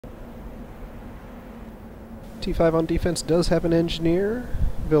T5 on defense does have an engineer.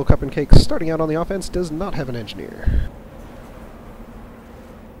 Ville Cup and Cake starting out on the offense does not have an engineer.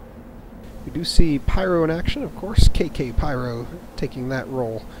 We do see Pyro in action, of course. KK Pyro taking that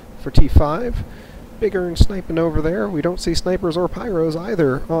role for T5. Bigger and sniping over there. We don't see snipers or pyros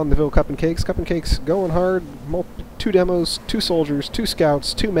either on the Ville Cup and Cakes. Cup and Cakes going hard. 2 demos, 2 soldiers, 2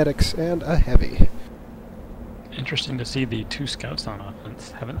 scouts, 2 medics, and a heavy. Interesting to see the 2 scouts on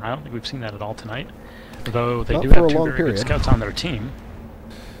offense. I don't think we've seen that at all tonight. Though they Not do for have a 2 long very period. good scouts on their team.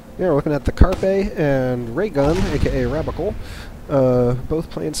 Yeah, we're looking at the Carpe and Ray Gun, aka Rabical, both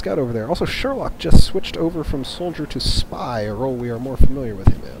playing scout over there. Also, Sherlock just switched over from soldier to spy, a role we are more familiar with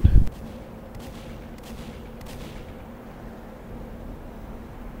him in.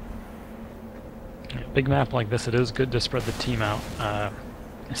 Big map like this, it is good to spread the team out.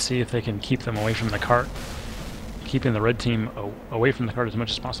 See if they can keep them away from the cart. Keeping the red team away from the cart as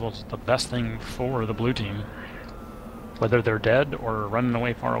much as possible is the best thing for the blue team. Whether they're dead or running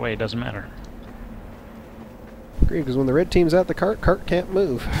away far away, it doesn't matter. Agree, because when the red team's at the cart, cart can't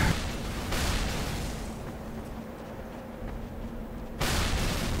move.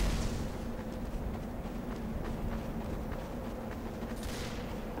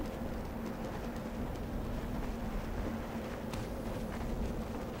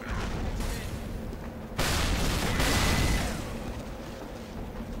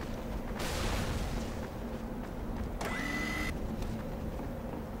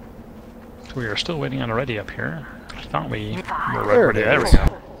 We are still waiting on a ready up here. I thought we were There ready. it There we is.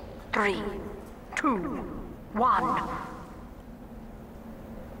 go. 3, 2, 1.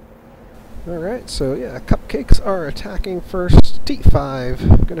 Alright, so yeah, Cupcakes are attacking first.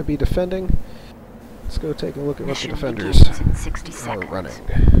 T5 going to be defending. Let's go take a look at what the Mission defenders begins in 60 are seconds.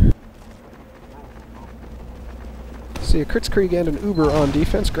 running. See a Kritzkrieg and an Uber on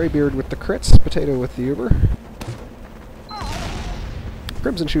defense. Greybeard with the crits, Potato with the Uber.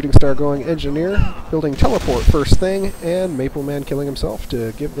 Crimson Shooting Star going engineer, building teleport first thing, and Maple Man killing himself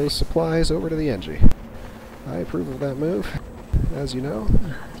to give those supplies over to the Engie. I approve of that move, as you know.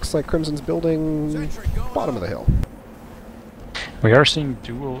 Looks like Crimson's building bottom of the hill. We are seeing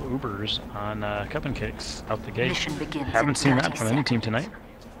dual Ubers on Cup and Cakes out the gate. Mission begins Haven't in seen that 30 from any team tonight.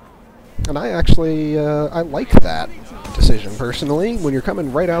 And I actually, I like that decision personally. When you're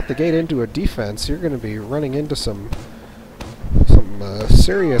coming right out the gate into a defense, you're going to be running into some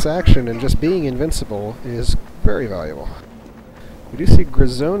serious action, and just being invincible is very valuable. We do see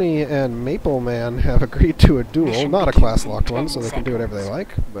Grizzoni and Maple Man have agreed to a duel, not a class-locked one, so they can do whatever they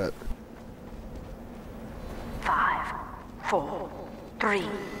like, but... 5, 4, 3,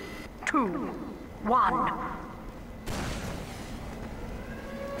 2, 1.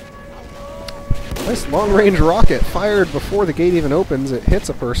 Nice long-range rocket fired before the gate even opens. It hits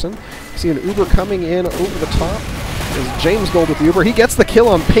a person. You see an Uber coming in over the top. Is James Gold with the Uber. He gets the kill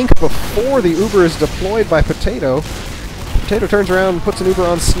on Pink before the Uber is deployed by Potato. Potato turns around and puts an Uber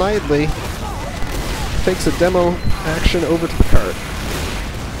on Snidely. Takes a demo action over to the cart.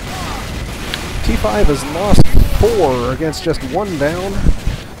 T5 has lost 4 against just 1 down.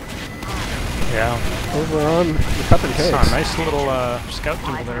 Yeah. Over on the Cup and Cakes. Saw a nice little scout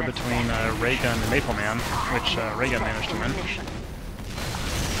duel there between Ray Gun and Maple Man, which Ray Gun managed to win.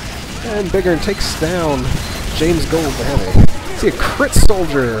 And Biggern takes down James Gold the Heavy. See a crit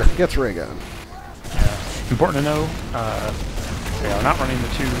soldier gets Ray Gun. Yeah. Important to know, they are not running the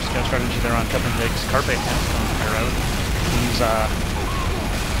 2 scout strategy there on Cup and Cakes. Carpe has on the high road.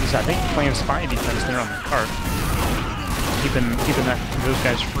 He's I think playing spy defense there on the cart. Keeping those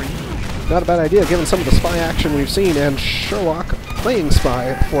guys free. Not a bad idea given some of the spy action we've seen, and Sherlock playing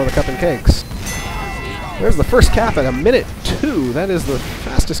spy for the Cup and Cakes. There's the first cap at 1:02. That is the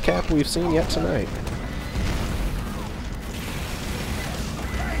fastest cap we've seen yet tonight.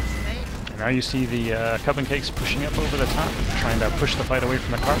 And now you see the Cup and Cakes pushing up over the top, trying to push the fight away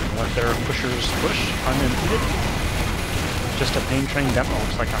from the cart and let their pushers push unimpeded. Just a pain train demo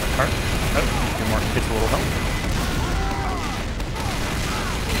looks like on the cart. Oh, a few more gets a little help.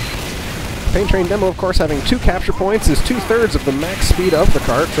 Pain Train Demo, of course, having 2 capture points is 2/3 of the max speed of the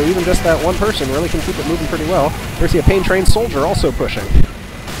cart, so even just that one person really can keep it moving pretty well. There's a Pain Train Soldier also pushing.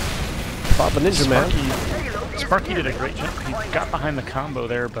 Bob the Ninja Man. Sparky did a great jump. He got behind the combo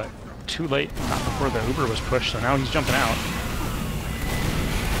there, but too late, not before the Uber was pushed, so now he's jumping out.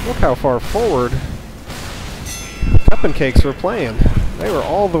 Look how far forward Cup and Cakes were playing. They were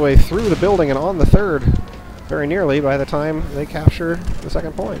all the way through the building and on the 3rd, very nearly, by the time they capture the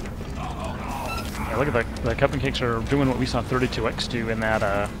 2nd point. Yeah, look at the Cup and Cakes are doing what we saw 32X do in that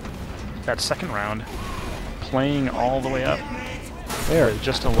that 2nd round, playing all the way up. There,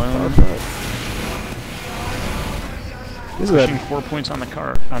 just alone. This pushing 4 points on the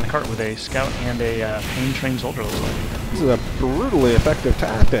cart with a scout and a pain trained soldier. Looks like this is a brutally effective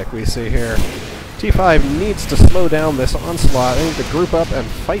tactic we see here. T5 needs to slow down this onslaught. They need to group up and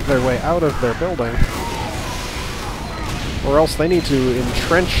fight their way out of their building, or else they need to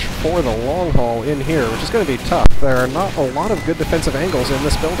entrench for the long haul in here, which is going to be tough. There are not a lot of good defensive angles in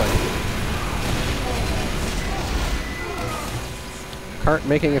this building. Cart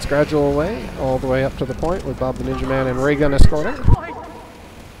making its gradual way all the way up to the point with Bob the Ninja Man and Ray Gun escorting.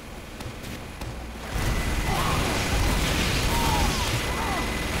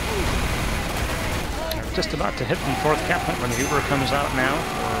 just about to hit the 4th cap point when the Uber comes out now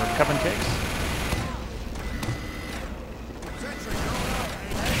for Cup and Cakes.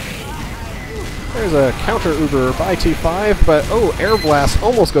 There's a counter Uber by T5, but oh, Air Blast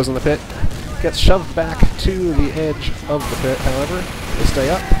almost goes in the pit. Gets shoved back to the edge of the pit, however. They stay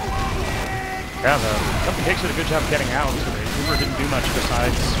up. Yeah, the Cup and Cakes did a good job getting out. So the Uber didn't do much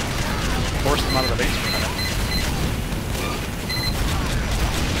besides force them out of the base for a minute.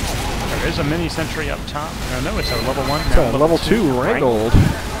 There is a mini sentry up top. No, it's a level 1. It's a level 2 Wrangled.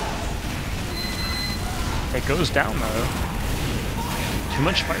 It goes down though. Too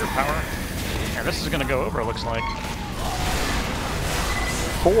much firepower. And this is going to go over, it looks like.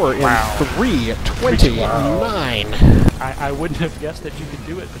 4 in 3:29. I wouldn't have guessed that you could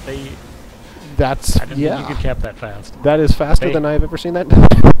do it, but they... That's, I didn't think you could cap that fast. That is faster than I've ever seen that.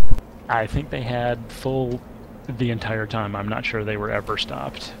 I think they had full the entire time. I'm not sure they were ever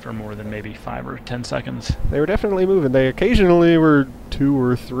stopped for more than maybe 5 or 10 seconds. They were definitely moving. They occasionally were 2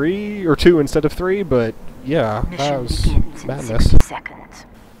 or 3, or 2 instead of 3, but yeah, that was madness.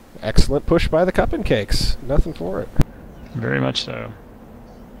 Excellent push by the Cup and Cakes. Nothing for it. Very much so.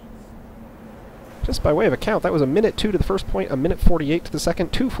 Just by way of a count, that was 1:02 to the first point, 1:48 to the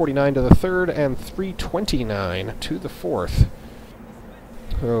second, 2:49 to the third, and 3:29 to the fourth.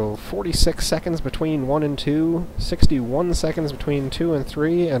 So 46 seconds between 1 and 2, 61 seconds between 2 and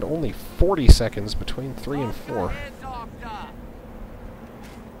 3, and only 40 seconds between 3 and 4.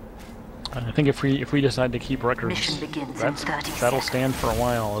 I think if we decide to keep records, that'll stand for a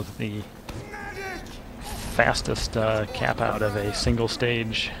while as the fastest cap out of a single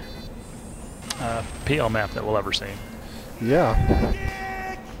stage PL map that we'll ever see. Yeah.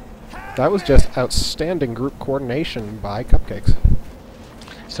 That was just outstanding group coordination by Cupcakes.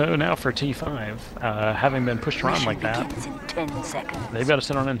 So now for T5, having been pushed around like that, they've got to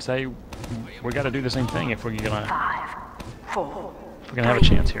sit on and say, we got to do the same thing if we're gonna have a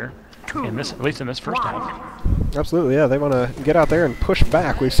chance here. In this, at least in this first half. Absolutely, yeah. They want to get out there and push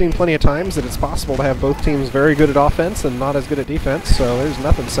back. We've seen plenty of times that it's possible to have both teams very good at offense and not as good at defense, so there's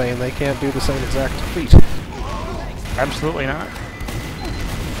nothing saying they can't do the same exact feat. Absolutely not.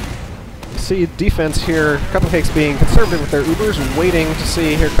 See defense here, Cupcakes being conservative with their Ubers, waiting to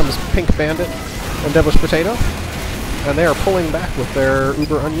see, here comes Pink Bandit and Devilish Potato, and they are pulling back with their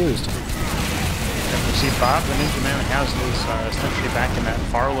Uber unused. You see Bob, the Ninja Man, has his sentry back in that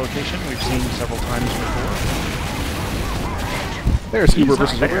far location we've seen several times before. There's Uber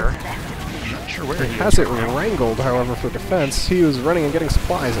versus there. Uber. I'm not sure where he has it wrangled, however, for defense. He was running and getting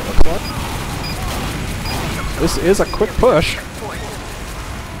supplies, it looks like. This is a quick push.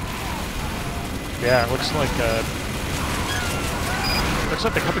 Yeah, it looks like the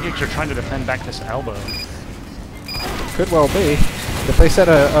Cupcakes are trying to defend back this elbow. Could well be. If they set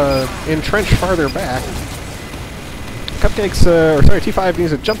a entrench farther back, Cupcakes, or sorry, T5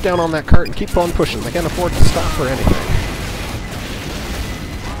 needs to jump down on that cart and keep on pushing. They can't afford to stop for anything.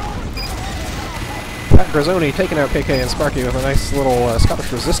 Pat Grazzoni taking out KK and Sparky with a nice little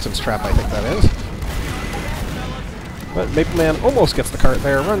Scottish resistance trap, I think that is. But Maple Man almost gets the cart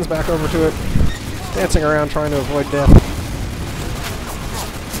there, runs back over to it, dancing around trying to avoid death.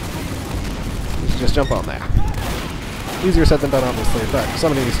 Just jump on there. Easier said than done, obviously, but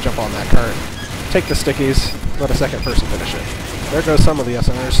somebody needs to jump on that cart. Take the stickies, let a second person finish it. There goes some of the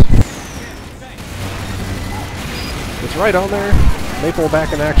SNers. It's right on there. Maple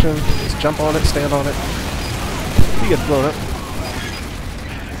back in action. Just jump on it, stand on it. He gets blown up.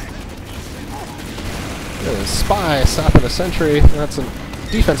 There's a spy stopping a sentry. That's a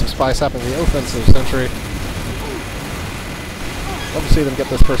defensive spy stopping the offensive sentry. Love to see them get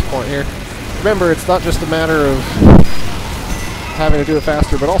this first point here. Remember, it's not just a matter of having to do it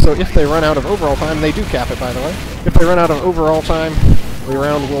faster, but also if they run out of overall time, they do cap it, by the way. If they run out of overall time, the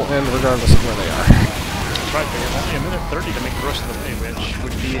round will end regardless of where they are. That's right, they have only 1:30 to make the rest of the way, which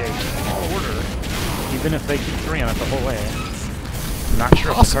would be a tall order, even if they keep 3 on it the whole way. Not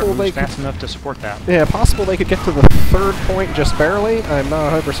sure if the cart moves fast enough to support that. Yeah, possible they could get to the 3rd point just barely. I'm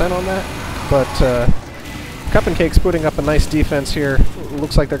not 100% on that, but Cup and Cake's putting up a nice defense here.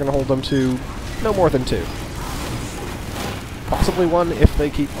 Looks like they're going to hold them to no more than 2. Possibly 1 if they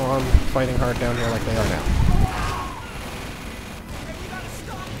keep on fighting hard down here like they are now.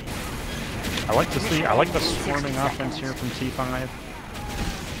 I like the swarming offense here from T5.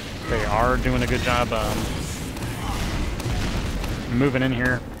 They are doing a good job moving in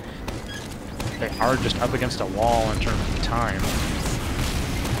here. They are just up against a wall in terms of time.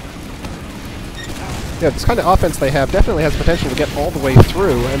 Yeah, this kind of offense they have definitely has potential to get all the way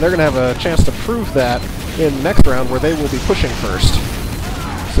through, and they're going to have a chance to prove that in the next round where they will be pushing first.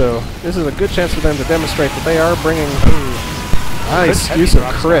 So this is a good chance for them to demonstrate that they are bringing nice use of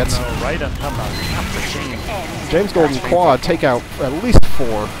crits. James Golden quad take out at least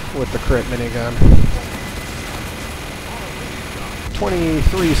 4 with the crit minigun.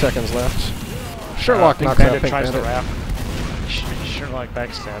 23 seconds left. Sherlock Pink knocks out Bandit Pink tries Bandit. to wrap. Sherlock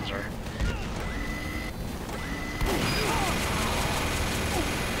backstabs her.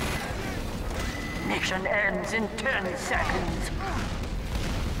 Mission ends in 10 seconds.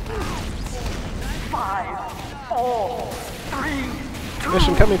 5, 4, 3, 2.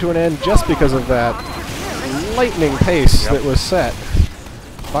 Mission coming to an end just because of that lightning pace that was set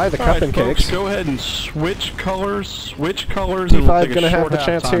by the Cup and folks, Cakes. go ahead and switch colors. T5 going to have the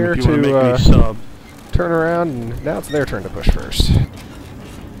chance here to turn around, and now it's their turn to push first.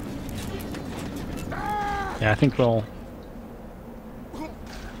 Yeah, I think we'll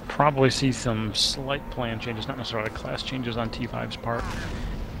probably see some slight plan changes, not necessarily class changes on T5's part,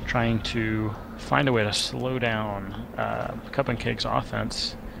 trying to find a way to slow down Cup and Cake's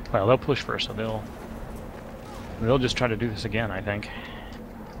offense. Well, they'll push first, so they'll just try to do this again, I think.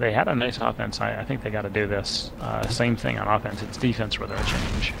 They had a nice offense. I think they got to do this. Same thing on offense. It's defense where they'll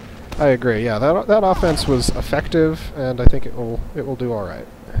change. I agree. Yeah, that offense was effective, and I think it will do all right.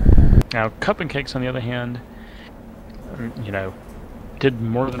 Now, Cup and Cakes, on the other hand, you know, did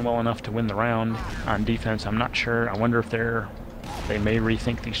more than well enough to win the round on defense. I'm not sure. I wonder if they may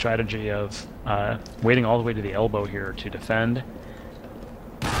rethink the strategy of waiting all the way to the elbow here to defend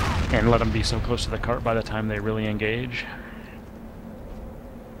and let them be so close to the cart by the time they really engage.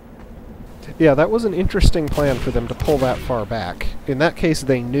 Yeah, that was an interesting plan for them to pull that far back. In that case,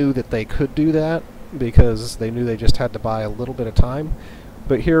 they knew that they could do that because they knew they just had to buy a little bit of time.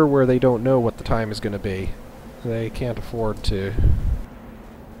 But here, where they don't know what the time is going to be, they can't afford to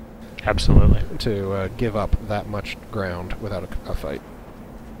Absolutely. to give up that much ground without a fight.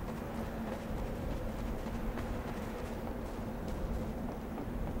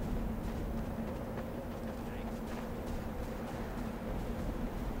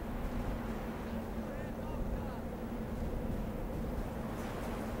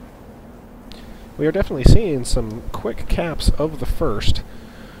 We are definitely seeing some quick caps of the first.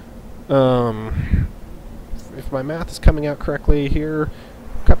 If my math is coming out correctly here,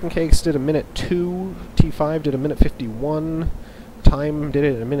 Cup and Cakes did a minute 2, T5 did a minute 51, Time did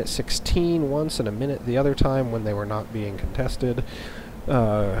it in a minute 16 once and a minute the other time when they were not being contested.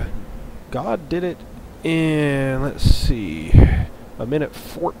 God did it in, let's see, a minute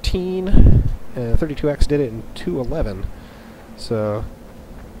 14, and 32X did it in 2:11. So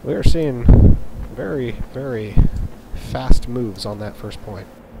we are seeing very, very fast moves on that first point.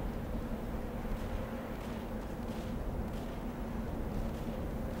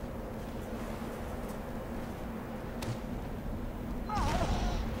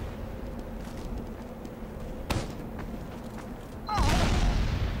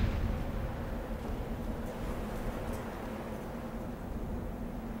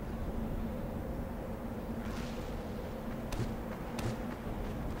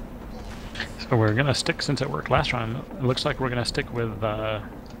 So we're going to stick, since it worked last round, it looks like we're going to stick with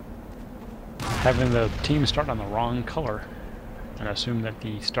having the team start on the wrong color and assume that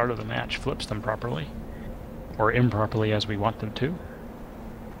the start of the match flips them properly, or improperly as we want them to.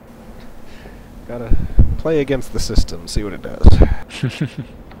 Gotta play against the system, see what it does.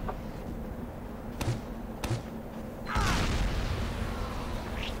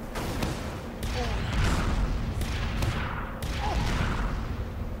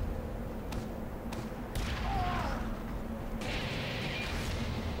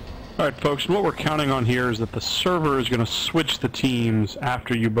 Alright folks, what we're counting on here is that the server is going to switch the teams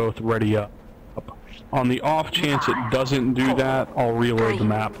after you both ready up. On the off chance it doesn't do that, I'll reload the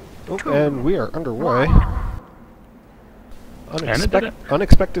map. Oh, and we are underway. And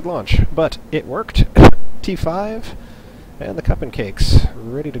Unexpected launch, but it worked. T5 and the Cup and Cakes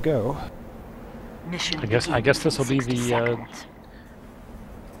ready to go. Mission I guess this will be the 60 seconds.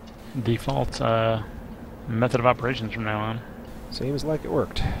 default method of operations from now on. Seems like it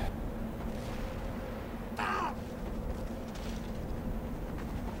worked.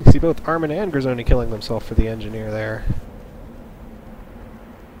 You see both Armin and Grisoni killing themselves for the engineer there.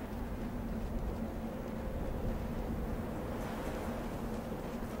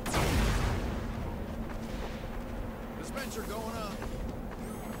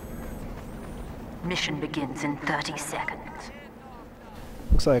 Mission begins in 30 seconds.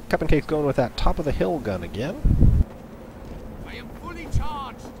 Looks like Cup and Cake's going with that top of the hill gun again. I am fully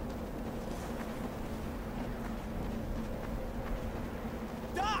charged.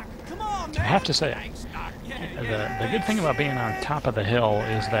 Doc, come on, man. I have to say, Thanks, Doc. the good thing about being on top of the hill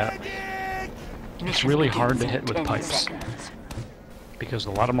is that it's really hard to hit with 10 pipes. seconds. Because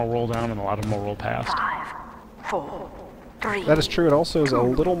a lot of them will roll down and a lot of them will roll past. 5, 4, 3. That is true. It also is a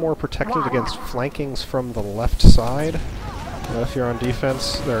little more protected against flankings from the left side. If you're on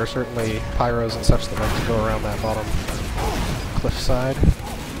defense, there are certainly pyros and such that like to go around that bottom cliff side.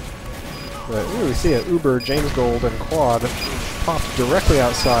 But ooh, we see a Uber, James Gold, and Quad popped directly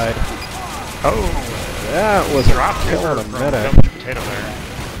outside. Oh! That was Drop a kill on a from medic. Couch Potato there.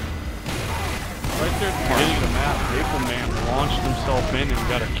 Right there at the beginning of the map, Maple Man launched himself in and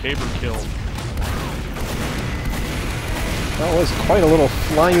got a caber kill. That was quite a little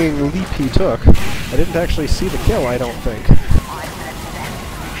flying leap he took. I didn't actually see the kill, I don't think. 5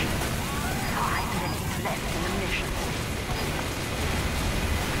 minutes left in the mission.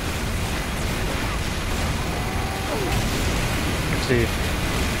 Let's see.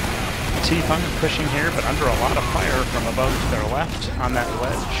 T-Fun pushing here, but under a lot of fire from above to their left on that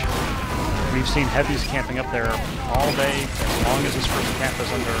ledge. We've seen heavies camping up there all day, as long as this first camp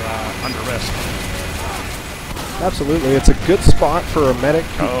is under risk. Absolutely, it's a good spot for a medic.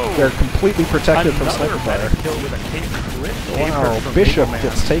 Oh. They're completely protected from Another sniper fire. medic kill with a caber. Wow, Bishop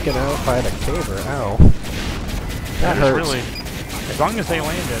gets taken out by the caber. Ow. That hurts. Really, as long as they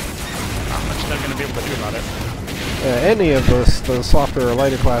land it, not much they're going to be able to do about it. Any of the softer or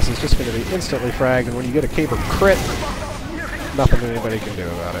lighter class is just going to be instantly fragged, and when you get a caber crit, nothing anybody can do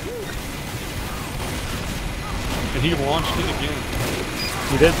about it. And he launched it again.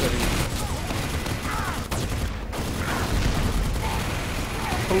 He did, but he...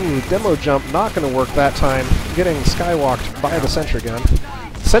 Ooh, demo jump not going to work that time. Getting skywalked by the sentry gun.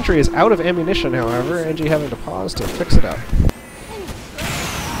 Sentry is out of ammunition, however, NG having to pause to fix it up.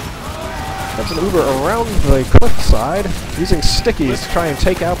 That's an Uber around the cliffside, using stickies to try and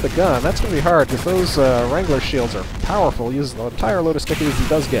take out the gun. That's going to be hard, because those Wrangler shields are powerful. Uses the entire load of stickies and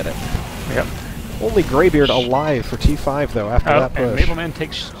does get it. Yep. Only Greybeard alive for T5, though, after that push. And Mableman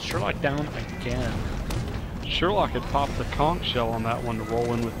takes Sherlock down again. Sherlock had popped the conch shell on that one to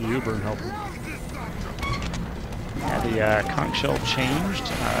roll in with the Uber and help him. Yeah, the conch shell changed.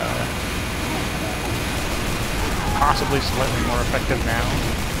 Possibly slightly more effective now.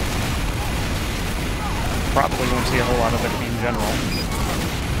 Probably won't see a whole lot of it in general.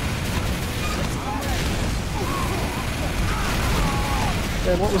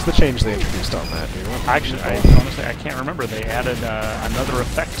 And what was the change they introduced on that? Actually, honestly, I can't remember. They added another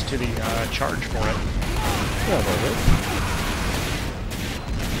effect to the charge for it. Yeah, they did.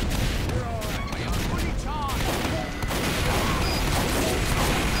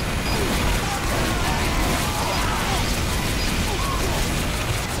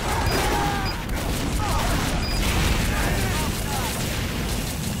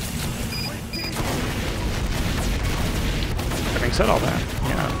 Having said all that,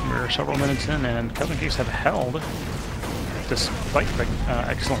 yeah, we're several minutes in, and Coven Case have held, despite the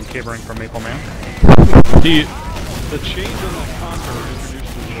excellent cabering from Maple Man. The change on the conqueror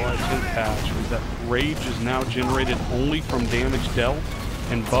introduced in the July 2 patch was that rage is now generated only from damage dealt,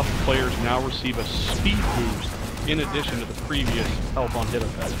 and buff players now receive a speed boost in addition to the previous health on hit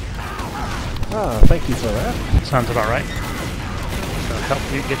effect. Ah, thank you for that. Sounds about right. So help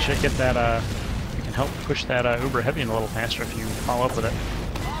you get that. You can help push that Uber Heavy in a little faster if you follow up with it.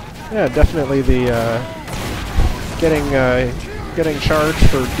 Yeah, definitely the getting charged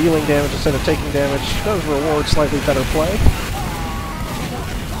for dealing damage instead of taking damage does reward slightly better play.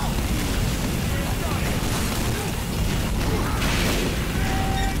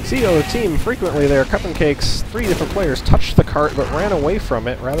 See, the team frequently there, Cup and Cake's 3 different players touched the cart but ran away from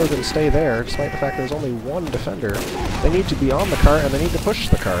it rather than stay there, despite the fact there's only one defender. They need to be on the cart and they need to push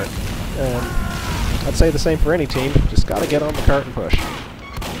the cart. And I'd say the same for any team, just gotta get on the cart and push.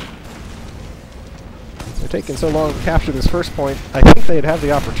 They're taking so long to capture this first point, I think they'd have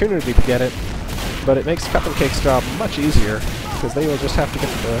the opportunity to get it, but it makes Cup and Cake's job much easier, because they will just have to get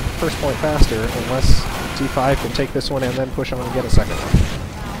the first point faster, unless T5 can take this one and then push on and get a second one.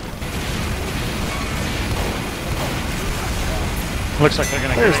 Looks like they're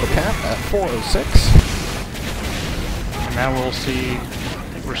going to There's the cap at 406. And now we'll see, I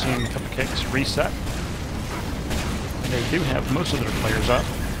think we're seeing Cupcakes reset. They do have most of their players up.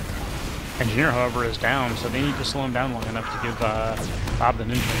 Engineer, however, is down, so they need to slow him down long enough to give Bob the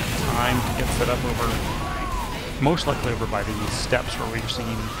Ninja time to get set up over, most likely over by these steps where we've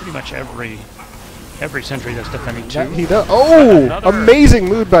seen pretty much every sentry that's defending two. He does. Oh! Amazing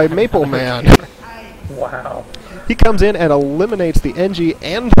move by Maple Man. Wow. He comes in and eliminates the NG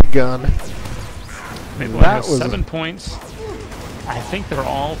and the gun. Maple Man That has was 7 points. I think they're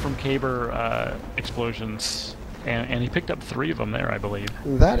all from Caber explosions. And he picked up 3 of them there, I believe.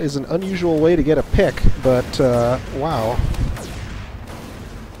 That is an unusual way to get a pick, but wow.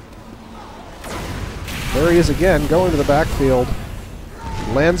 There he is again, going to the backfield.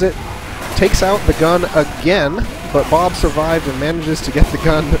 Lands it, takes out the gun again, but Bob survived and manages to get the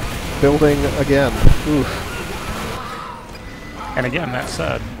gun building again. Oof. And again, that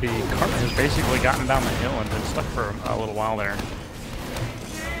said, the cart has basically gotten down the hill and been stuck for a little while there.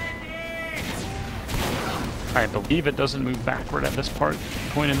 I believe it doesn't move backward at this point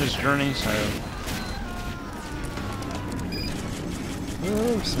in this journey, so...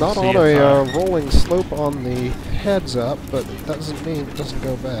 It's not on a rolling slope on the heads up, but that doesn't mean it doesn't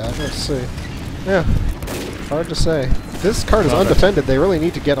go bad. Let's see. Yeah, hard to say. This cart is undefended. They really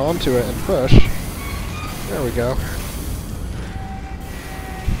need to get onto it and push. There we go.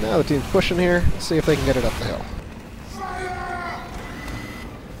 Now the team's pushing here. Let's see if they can get it up the hill.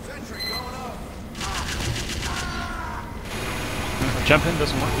 Jump in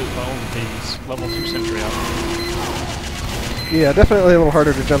doesn't work as well with these level 2 sentry up. Yeah, definitely a little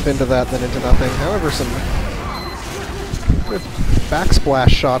harder to jump into that than into nothing. However, some good backsplash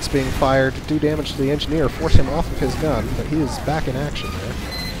shots being fired to do damage to the engineer, force him off of his gun, but he is back in action there.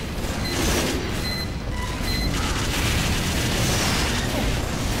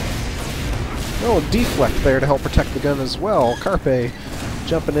 Oh, a deflect there to help protect the gun as well. Carpe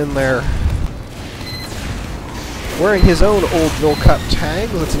jumping in there, wearing his own old Ville Cup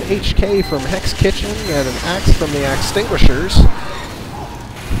tags. It's an HK from Hex Kitchen and an axe from the Extinguishers.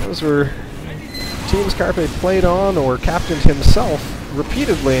 Those were teams Carpe played on or captained himself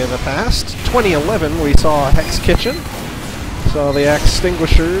repeatedly in the past. 2011 we saw Hex Kitchen. Saw the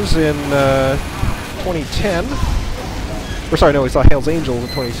Extinguishers in 2010. Or sorry, no, we saw Hell's Angels in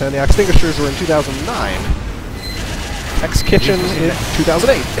 2010. The Extinguishers were in 2009. Hex Kitchen in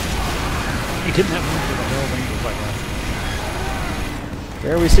 2008. He didn't have room for the Hell's Angels like that.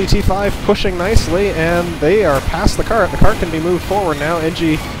 There we see T5 pushing nicely, and they are past the cart. The cart can be moved forward now.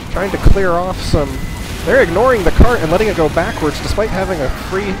 NG trying to clear off some... They're ignoring the cart and letting it go backwards despite having a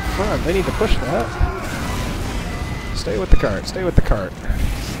free front. They need to push that. Stay with the cart. Stay with the cart.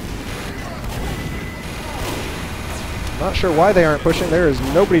 Not sure why they aren't pushing. There is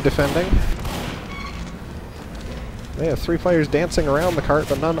nobody defending. They have 3 players dancing around the cart,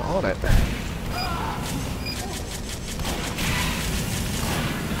 but none on it.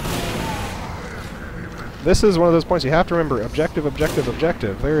 This is one of those points you have to remember. Objective, objective,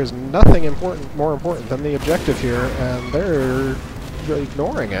 objective. There is nothing more important than the objective here, and they're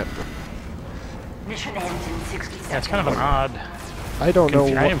ignoring it. Mission ends in 60 seconds. Yeah, it's kind of an odd... I don't know.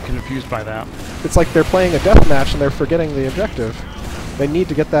 I am confused by that. It's like they're playing a deathmatch and they're forgetting the objective. They need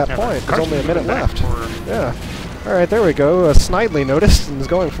to get that point. There's only a minute left. Yeah. Alright, there we go. Snidely noticed and is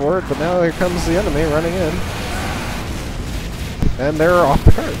going for it, but now here comes the enemy running in. And they're off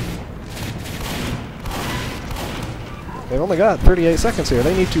the cart. They've only got 38 seconds here.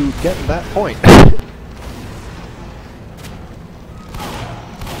 They need to get that point.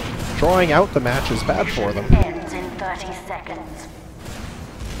 Drawing out the match is bad for them. Ends in 30 seconds.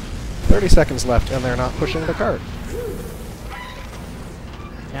 30 seconds left, and they're not pushing the cart.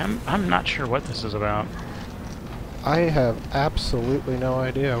 Yeah, I'm not sure what this is about. I have absolutely no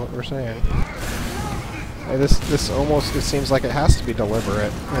idea what we're saying. Hey, this almost, it seems like it has to be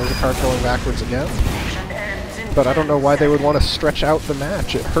deliberate. There's the cart going backwards again. But I don't know why they would want to stretch out the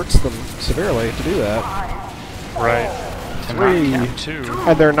match. It hurts them severely to do that. Right. 3, And 2.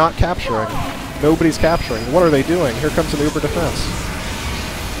 and they're not capturing. Nobody's capturing. What are they doing? Here comes an Uber defense.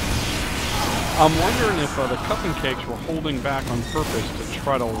 I'm wondering if the Cupcakes were holding back on purpose to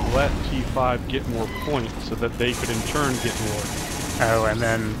try to let T5 get more points so that they could in turn get more. Oh, and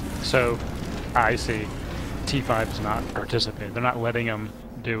then, so, I see. T5 is not participating. They're not letting them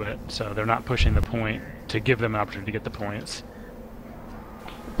do it, so they're not pushing the point to give them an opportunity to get the points.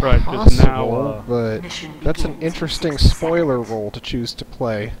 Right, Possible, but that's an interesting spoiler role to choose to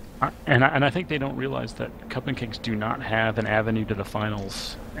play. And I think they don't realize that Cupcakes do not have an avenue to the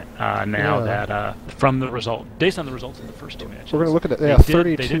finals now that from the result, based on the results of the first 2 matches. We're going to look at it. Yeah, they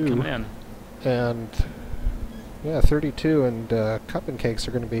 32. They did come in. And Yeah, 32 and Cup and Cakes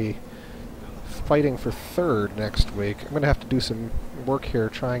are going to be fighting for third next week. I'm going to have to do some work here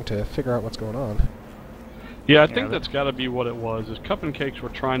trying to figure out what's going on. Yeah, I think that's got to be what it was. Is Cup and Cakes were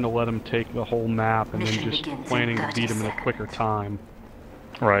trying to let him take the whole map and then just planning to beat him in a quicker time.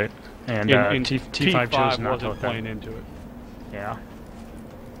 Right. And T5 chose not to wasn't playing into it. Yeah.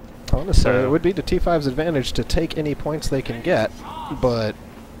 Honestly, it would be to T5's advantage to take any points they can get, but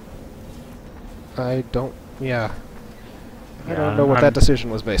I don't. Yeah. I don't know what that decision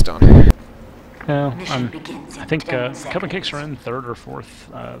was based on. No, I think Cup and Cakes are in third or fourth.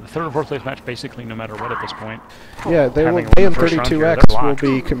 The third or fourth place match, basically, no matter what at this point. Yeah, they and 32X will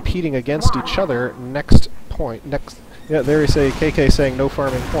be competing against each other next point. Yeah, there you say KK saying no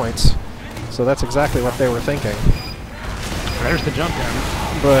farming points. So that's exactly what they were thinking. There's the jump in.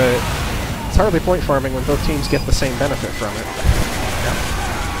 But it's hardly point farming when both teams get the same benefit from it. Yep.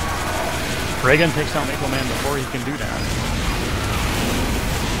 Reagan takes down Maple Man before he can do that.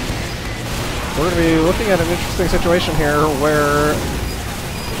 We're going to be looking at an interesting situation here where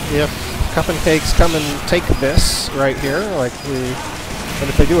if Cup and Cakes come and take this right here, and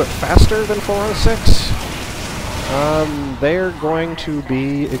if they do it faster than 406, they're going to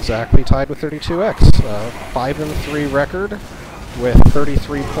be exactly tied with 32X. 5-3 record with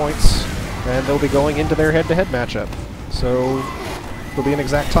 33 points, and they'll be going into their head-to-head matchup. So it'll be an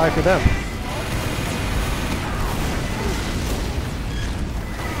exact tie for them.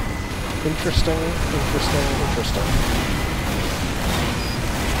 Interesting.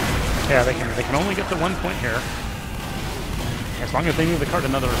 Yeah, they can only get the 1 point here. As long as they move the cart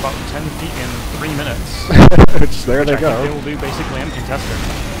another about 10 feet in 3 minutes. Which there they go. They will be basically uncontested.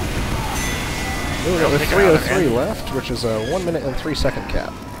 We've got the 303 left, which is a 1 minute and 3 second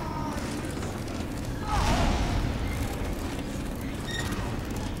cap.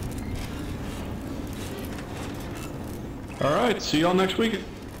 All right, see y'all next week.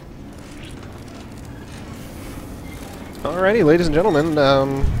 Alrighty, ladies and gentlemen,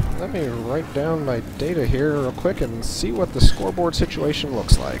 let me write down my data here real quick and see what the scoreboard situation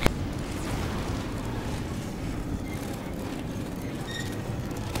looks like.